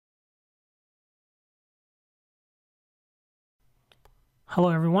Hello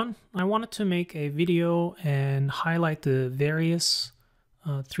everyone, I wanted to make a video and highlight the various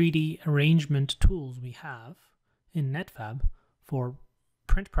 3D arrangement tools we have in Netfabb for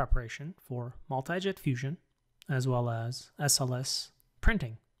print preparation for multi-jet fusion as well as SLS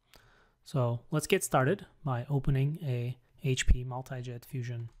printing. So let's get started by opening a HP multi-jet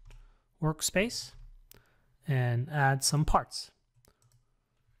fusion workspace and add some parts.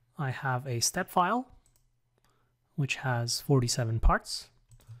 I have a step file which has 47 parts,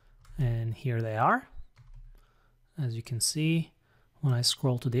 and here they are. As you can see, when I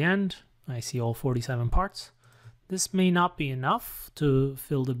scroll to the end, I see all 47 parts. This may not be enough to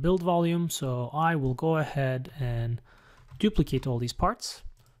fill the build volume, so I will go ahead and duplicate all these parts.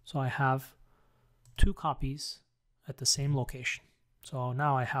 So I have 2 copies at the same location. So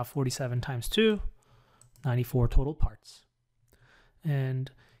now I have 47 times 2, 94 total parts. And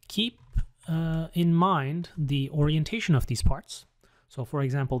keep in mind the orientation of these parts. So for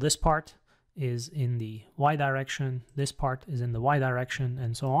example, this part is in the Y direction, this part is in the Y direction,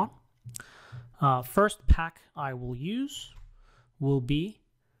 and so on. First pack I will use will be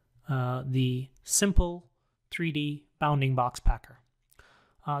the simple 3D bounding box packer.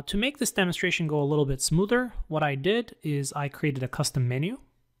 To make this demonstration go a little bit smoother, what I did is I created a custom menu.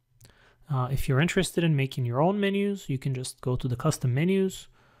 If you're interested in making your own menus, you can just go to the custom menus,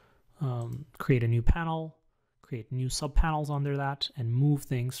 create a new panel, create new subpanels under that, and move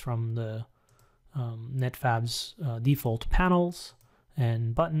things from the Netfabb's default panels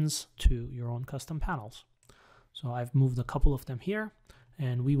and buttons to your own custom panels. So I've moved a couple of them here,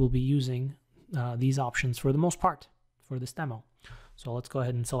 and we will be using these options for the most part for this demo. So let's go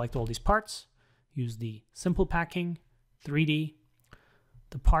ahead and select all these parts, use the simple packing, 3D,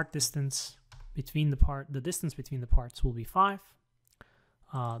 the part distance between the distance between the parts will be 5.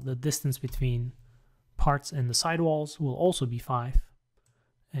 The distance between parts and the sidewalls will also be 5,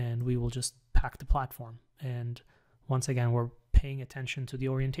 and we will just pack the platform. And once again, we're paying attention to the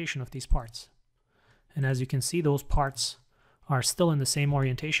orientation of these parts. And as you can see, those parts are still in the same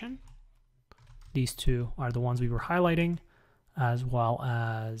orientation. These two are the ones we were highlighting, as well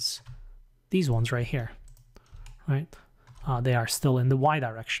as these ones right here, right? They are still in the Y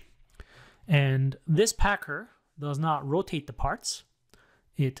direction. And this packer does not rotate the parts.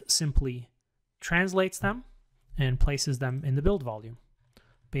 It simply translates them and places them in the build volume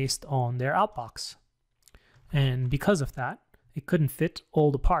based on their outbox. And because of that, it couldn't fit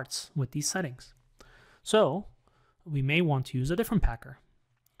all the parts with these settings. So we may want to use a different packer.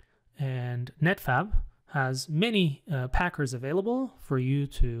 And Netfabb has many packers available for you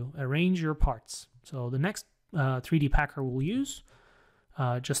to arrange your parts. So the next 3D packer we'll use,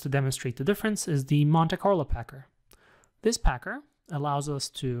 just to demonstrate the difference, is the Monte Carlo packer. This packer allows us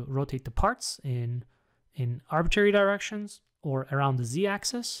to rotate the parts in arbitrary directions or around the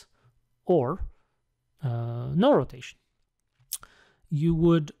z-axis, or no rotation. You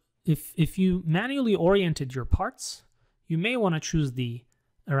would, if you manually oriented your parts, you may want to choose the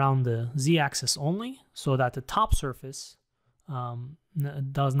around the z-axis only, so that the top surface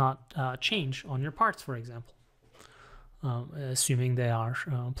does not change on your parts, for example, assuming they are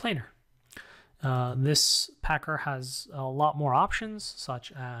planar. This packer has a lot more options,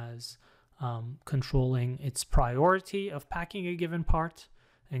 such as controlling its priority of packing a given part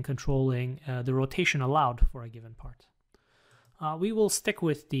and controlling the rotation allowed for a given part. We will stick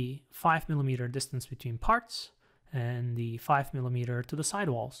with the 5mm distance between parts and the 5mm to the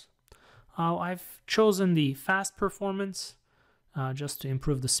sidewalls. I've chosen the fast performance just to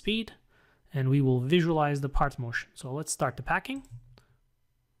improve the speed, and we will visualize the part motion. So let's start the packing.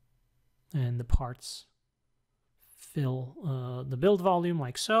 And the parts fill the build volume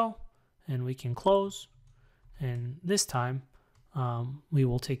like so, and we can close. And this time we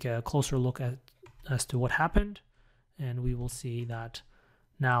will take a closer look as to what happened, and we will see that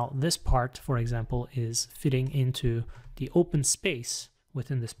now this part, for example, is fitting into the open space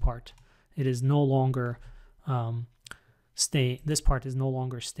within this part. It is no longer this part is no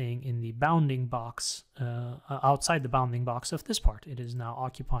longer staying in the bounding box, outside the bounding box of this part. It is now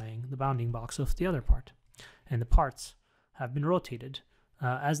occupying the bounding box of the other part. And the parts have been rotated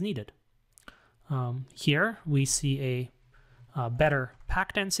as needed. Here we see a better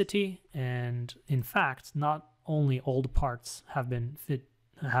pack density, and in fact, not only all the parts have been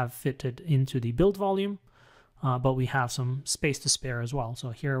fitted into the build volume, but we have some space to spare as well.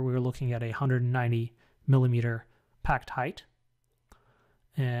 So here we're looking at a 190mm packed height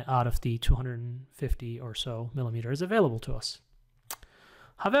out of the 250 or so millimeters available to us.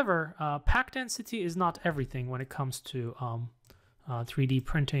 However, pack density is not everything when it comes to 3D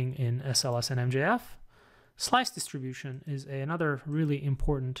printing in SLS and MJF. slice distribution is another really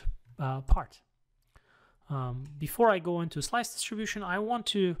important part. Before I go into slice distribution, I want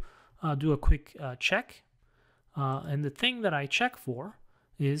to do a quick check. And the thing that I check for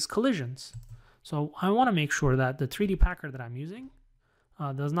is collisions. So I want to make sure that the 3D packer that I'm using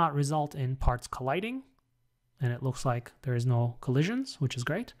does not result in parts colliding. And it looks like there is no collisions, which is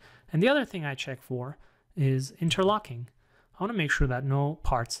great. And the other thing I check for is interlocking. I want to make sure that no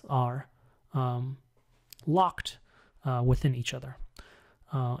parts are locked within each other.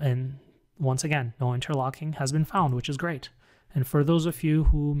 And once again, no interlocking has been found, which is great. And for those of you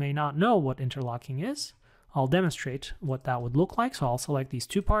who may not know what interlocking is, I'll demonstrate what that would look like. So I'll select these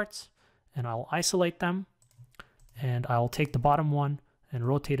two parts and I'll isolate them, and I'll take the bottom one and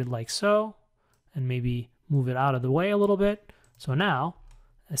rotate it like so, and maybe move it out of the way a little bit. So now,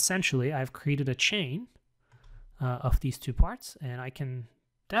 essentially, I've created a chain of these two parts, and I can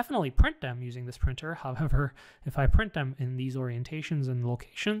definitely print them using this printer. However, if I print them in these orientations and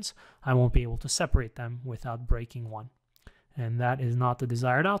locations, I won't be able to separate them without breaking one. And that is not the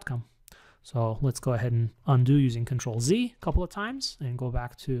desired outcome. So let's go ahead and undo using Control-Z a couple of times and go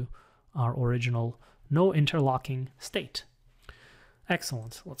back to our original no interlocking state.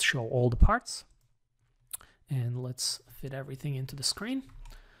 Excellent. Let's show all the parts and let's fit everything into the screen.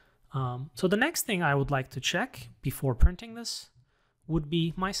 So the next thing I would like to check before printing this would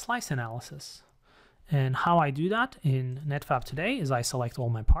be my slice analysis. And how I do that in Netfabb today is I select all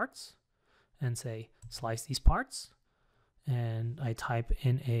my parts and say slice these parts, and I type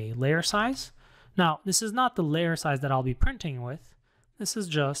in a layer size. Now, this is not the layer size that I'll be printing with. This is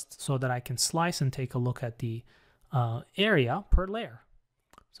just so that I can slice and take a look at the area per layer.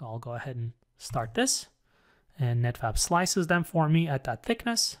 So I'll go ahead and start this, and Netfabb slices them for me at that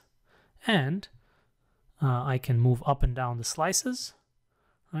thickness, and I can move up and down the slices,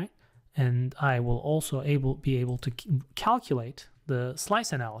 right? And I will also be able to calculate the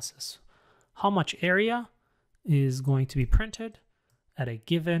slice analysis. How much area is going to be printed at a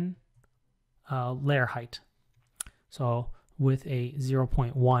given layer height. So with a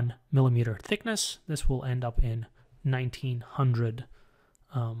 0.1 millimeter thickness, this will end up in 1900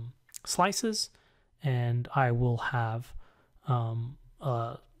 slices, and I will have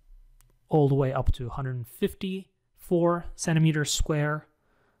all the way up to 154 centimeters square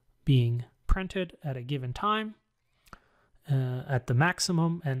being printed at a given time at the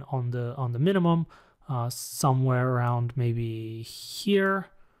maximum, and on the minimum, somewhere around maybe here,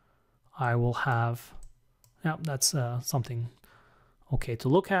 I will have, yeah, that's something okay to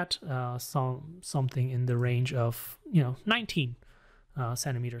look at, something in the range of 19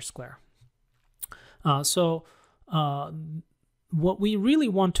 centimeters square. So what we really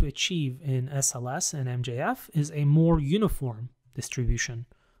want to achieve in SLS and MJF is a more uniform distribution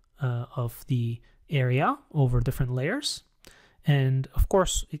of the area over different layers. And of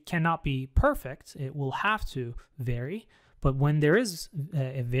course, it cannot be perfect. It will have to vary. But when there is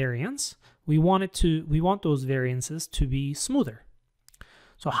a variance, we want those variances to be smoother.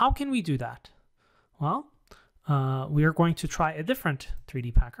 So how can we do that? Well, we are going to try a different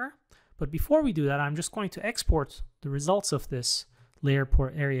 3D packer. But before we do that, I'm just going to export the results of this layer per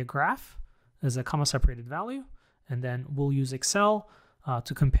area graph as a comma-separated value. And then we'll use Excel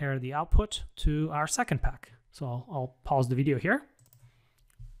to compare the output to our second pack. So I'll pause the video here.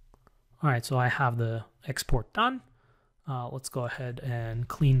 All right, so I have the export done. Let's go ahead and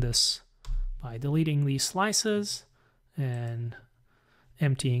clean this by deleting these slices and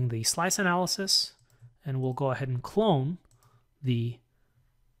emptying the slice analysis. And we'll go ahead and clone the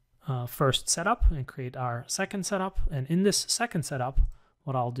first setup and create our second setup. And in this second setup,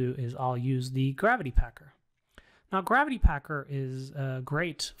 what I'll do is I'll use the Gravity Packer. Now, Gravity Packer is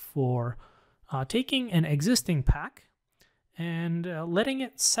great for taking an existing pack and letting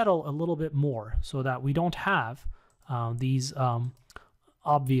it settle a little bit more so that we don't have these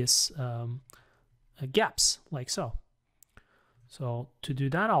obvious gaps like so. So to do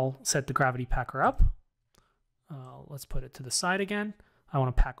that, I'll set the Gravity Packer up. Let's put it to the side again. I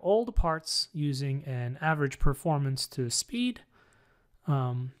want to pack all the parts using an average performance to speed.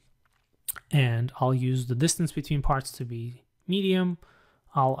 And I'll use the distance between parts to be medium.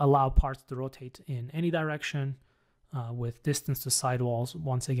 I'll allow parts to rotate in any direction with distance to sidewalls,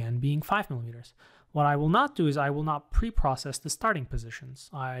 once again, being 5 millimeters. What I will not do is I will not pre-process the starting positions.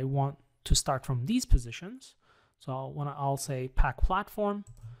 I want to start from these positions. So I'll say pack platform,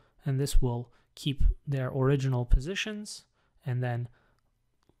 and this will keep their original positions, and then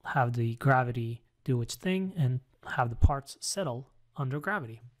have the gravity do its thing and have the parts settle under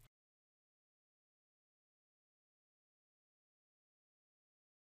gravity.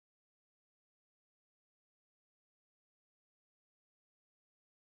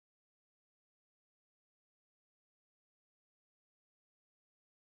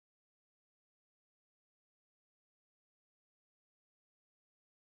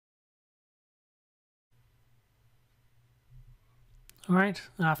 All right,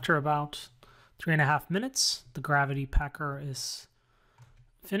 after about 3.5 minutes, the gravity packer is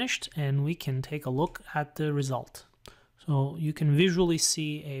finished and we can take a look at the result. So you can visually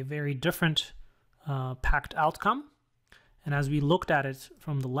see a very different packed outcome. And as we looked at it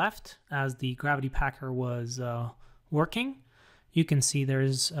from the left, as the gravity packer was working, you can see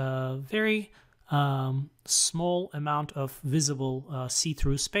there's a very small amount of visible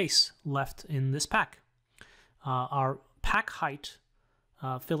see-through space left in this pack. Our pack height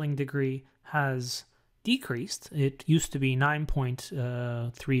filling degree has decreased. It used to be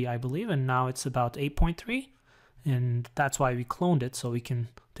 9.3, I believe, and now it's about 8.3. And that's why we cloned it, so we can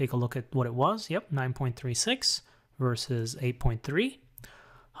take a look at what it was. Yep, 9.36 versus 8.3.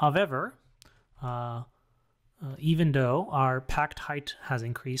 However, even though our packed height has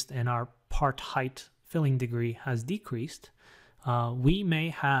increased and our part height filling degree has decreased, we may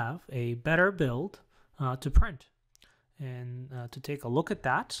have a better build to print. And to take a look at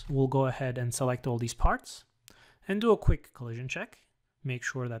that, we'll go ahead and select all these parts and do a quick collision check. Make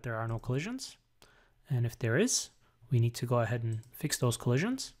sure that there are no collisions. And if there is, we need to go ahead and fix those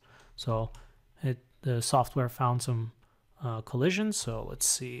collisions. So the software found some collisions. So let's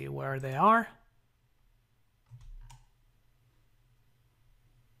see where they are.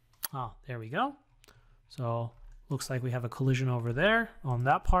 Ah, there we go. So looks like we have a collision over there on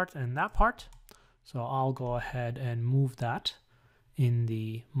that part and that part. So I'll go ahead and move that in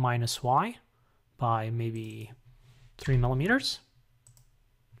the -y by maybe 3 millimeters.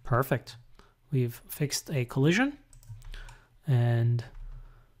 Perfect. We've fixed a collision. And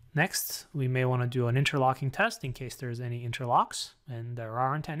next, we may want to do an interlocking test in case there's any interlocks, and there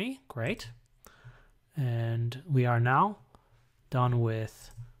aren't any. Great. And we are now done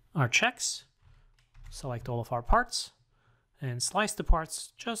with our checks. Select all of our parts and slice the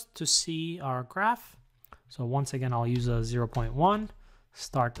parts just to see our graph. So once again, I'll use a 0.1,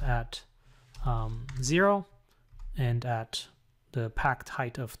 start at 0 and at the packed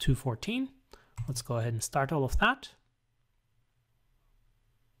height of 214. Let's go ahead and start all of that.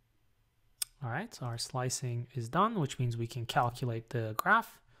 All right, so our slicing is done, which means we can calculate the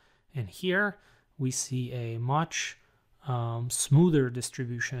graph. And here we see a much smoother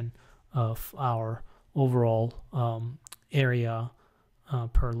distribution of our overall area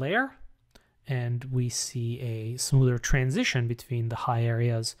per layer, and we see a smoother transition between the high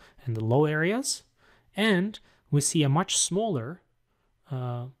areas and the low areas, and we see a much smaller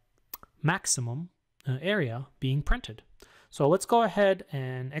maximum area being printed. So let's go ahead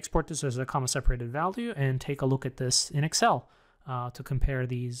and export this as a comma separated value and take a look at this in Excel to compare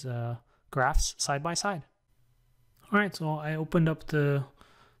these graphs side by side. All right, so I opened up the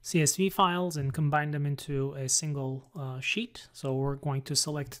CSV files and combine them into a single sheet. So we're going to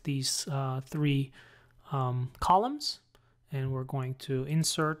select these 3 columns, and we're going to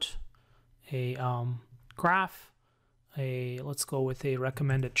insert a graph. Let's go with a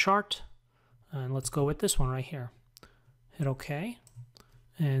recommended chart, and let's go with this one right here. Hit OK,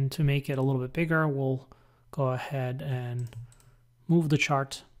 and to make it a little bit bigger, we'll go ahead and move the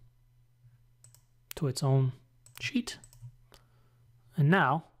chart to its own sheet. And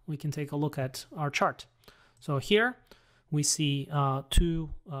now we can take a look at our chart. So here we see 2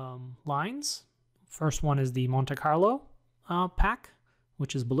 lines. First one is the Monte Carlo pack,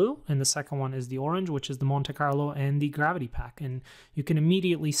 which is blue, and the second one is the orange, which is the Monte Carlo and the gravity pack. And you can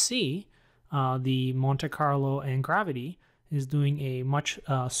immediately see the Monte Carlo and gravity is doing a much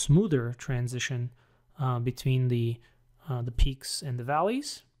smoother transition between the peaks and the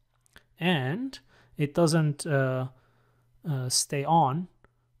valleys, and it doesn't stay on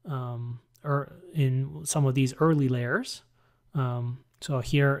or in some of these early layers. So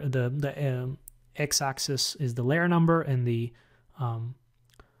here the x-axis is the layer number and the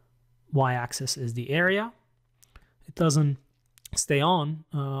y-axis is the area. It doesn't stay on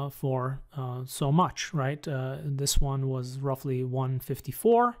for so much, right? This one was roughly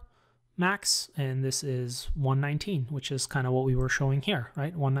 154 max, and this is 119, which is kind of what we were showing here,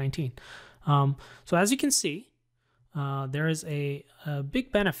 right? 119. So as you can see, there is a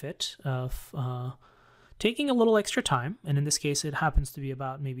big benefit of taking a little extra time, and in this case it happens to be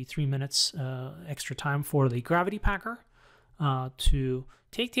about maybe 3 minutes extra time for the gravity packer to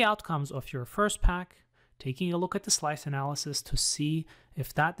take the outcomes of your first pack, taking a look at the slice analysis to see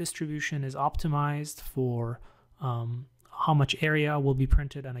if that distribution is optimized for how much area will be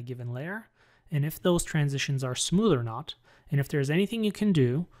printed on a given layer, and if those transitions are smooth or not, and if there's anything you can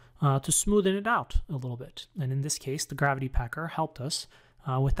do to smoothen it out a little bit. And in this case, the gravity packer helped us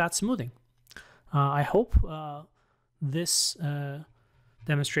with that smoothing. I hope this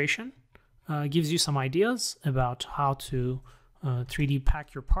demonstration gives you some ideas about how to 3D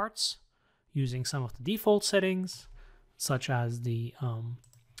pack your parts using some of the default settings, such as the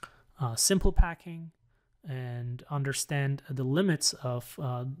simple packing, and understand the limits of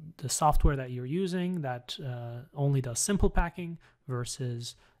the software that you're using that only does simple packing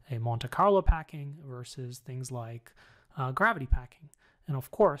versus a Monte Carlo packing versus things like gravity packing. And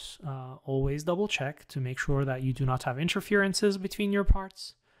of course, always double check to make sure that you do not have interferences between your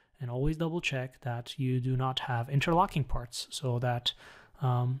parts, and always double check that you do not have interlocking parts, so that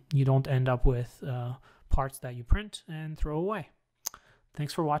you don't end up with parts that you print and throw away.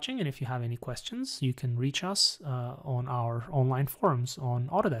 Thanks for watching, and if you have any questions, you can reach us on our online forums on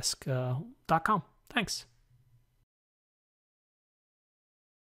Autodesk.com. Thanks.